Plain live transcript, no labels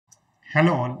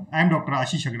Hello all, I am Dr.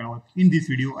 Ashish Agrawat. In this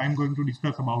video, I am going to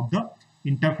discuss about the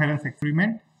interference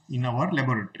experiment in our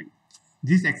laboratory.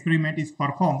 This experiment is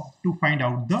performed to find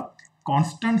out the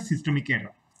constant systemic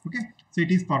error. Okay, so it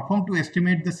is performed to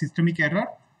estimate the systemic error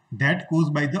that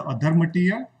caused by the other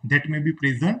material that may be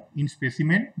present in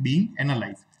specimen being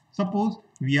analyzed. Suppose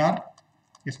we are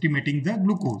estimating the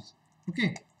glucose.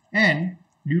 Okay, and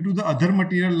due to the other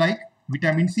material like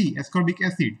vitamin C, ascorbic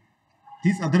acid,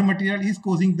 this other material is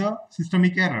causing the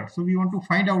systemic error. So we want to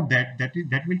find out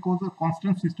that will cause a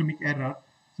constant systemic error.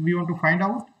 So we want to find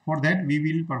out. For that we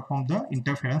will perform the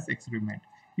interference experiment.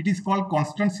 It is called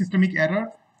constant systemic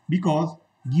error because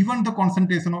given the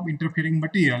concentration of interfering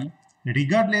material,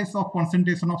 regardless of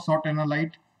concentration of salt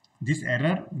analyte, this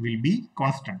error will be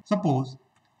constant. Suppose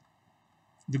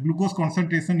the glucose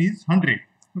concentration is 100,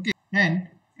 okay, and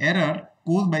error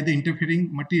caused by the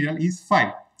interfering material is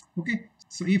 5. Okay,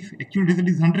 so if actual result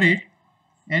is 100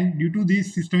 and due to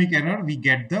this systemic error we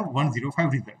get the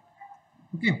 105 result.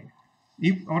 Okay,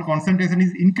 if our concentration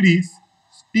is increased,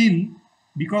 still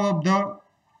because of the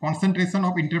concentration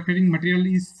of interfering material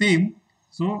is same,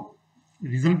 so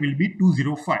result will be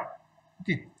 205.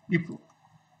 Okay, if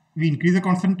we increase the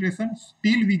concentration,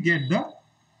 still we get the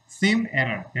same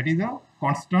error, that is a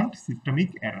constant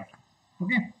systemic error.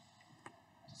 Okay,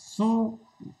 so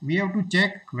we have to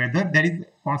check whether there is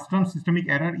constant systemic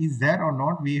error is there or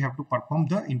not. We have to perform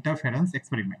the interference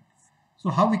experiment. So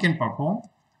how we can perform?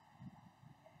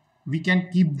 We can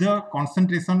keep the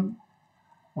concentration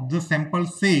of the sample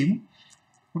same,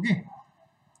 okay,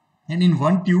 and in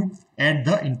one tube add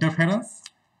the interference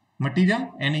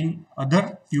material, and in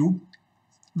other tube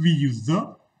we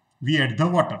add the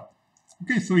water.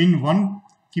 Okay, so in one,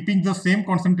 keeping the same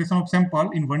concentration of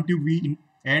sample, in one tube we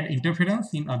add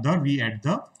interference, in other we add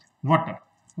the water.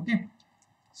 Okay,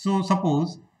 so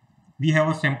suppose we have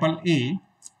a sample A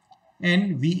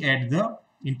and we add the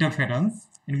interference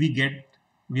and we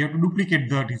have to duplicate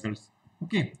the results,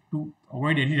 okay, to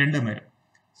avoid any random error.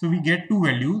 So we get two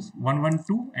values,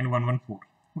 112 and 114.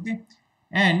 Okay,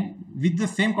 and with the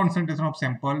same concentration of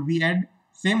sample we add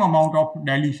same amount of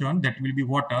dilution, that will be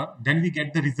water, then we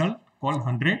get the result called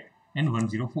 100 and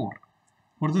 104.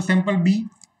 For the sample B,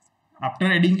 after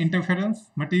adding interference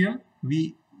material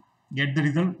we get the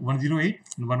result 108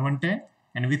 and 1110,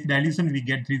 and with dilution we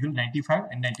get the result 95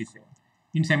 and 97.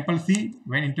 In sample C,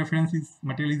 when interference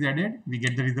material is added, we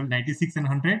get the result 96 and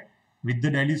 100. With the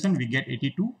dilution we get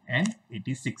 82 and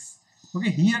 86. Okay,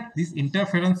 here this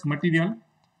interference material,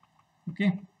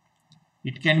 okay,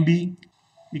 it can be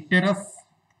icterus,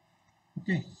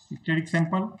 okay, icteric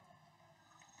sample,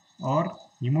 or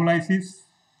hemolysis,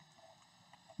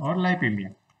 or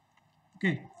lipemia.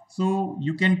 Okay, so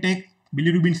you can take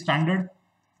bilirubin standard,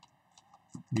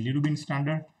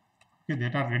 okay,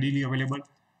 that are readily available.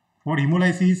 For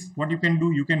hemolysis, what you can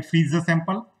do, you can freeze the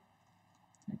sample,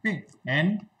 okay,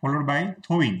 and followed by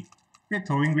thawing. Okay,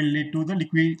 thawing will lead to the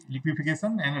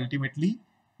liquefaction, and ultimately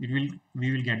we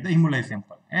will get the hemolyzed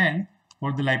sample. And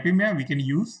for the lipemia we can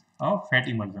use a fat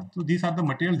emulsion. So these are the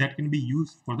materials that can be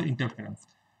used for the interference.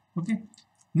 Okay,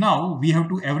 now we have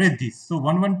to average this. So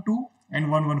 112 and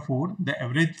 114, the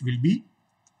average will be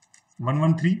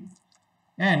 113,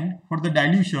 and for the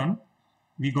dilution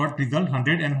we got result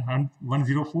 100 and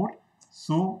 104.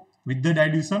 So with the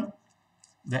dilution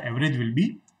the average will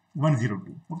be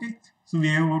 102. Okay, so we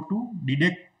have to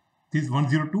deduct this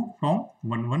 102 from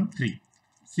 113.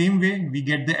 Same way we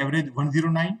get the average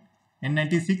 109 and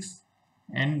 96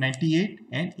 and 98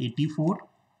 and 84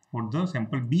 for the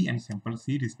sample B and sample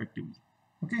C respectively.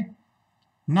 Okay,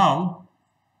 now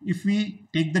if we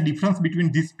take the difference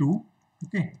between these two,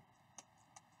 okay,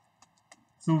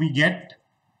 so we get,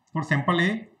 for sample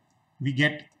A we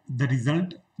get the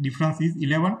result difference is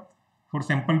 11. For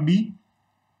sample B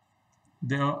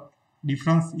the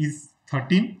difference is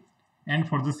 13, and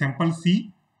for the sample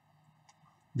C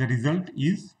the result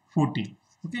is 14.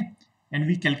 Okay, and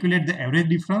we calculate the average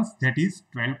difference, that is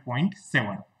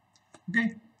 12.7.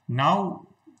 okay, now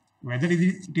whether it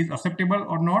is acceptable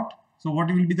or not. So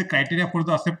what will be the criteria for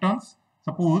the acceptance?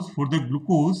 Suppose for the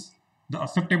glucose the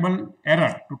acceptable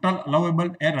error, total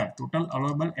allowable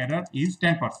error is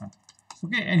 10%.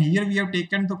 Okay, and here we have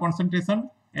taken the concentration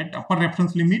at upper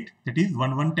reference limit, that is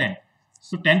 1110.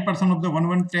 So 10% of the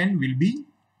 1110 will be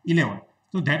 11.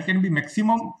 So there can be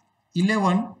maximum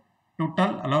 11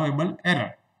 total allowable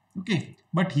error. Okay,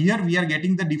 but here we are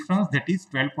getting the difference, that is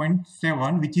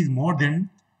 12.7, which is more than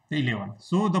the 11.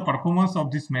 So the performance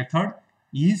of this method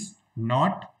is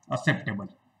not acceptable.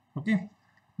 Okay,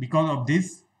 because of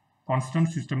this constant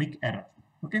systemic error.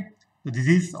 Okay, so this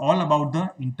is all about the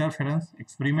interference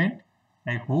experiment.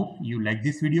 I hope you like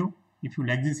this video. If you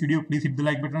like this video, please hit the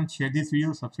like button, share this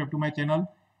video, subscribe to my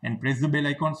channel, and press the bell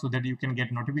icon so that you can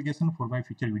get notification for my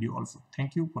future video also.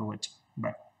 Thank you for watching.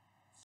 Bye.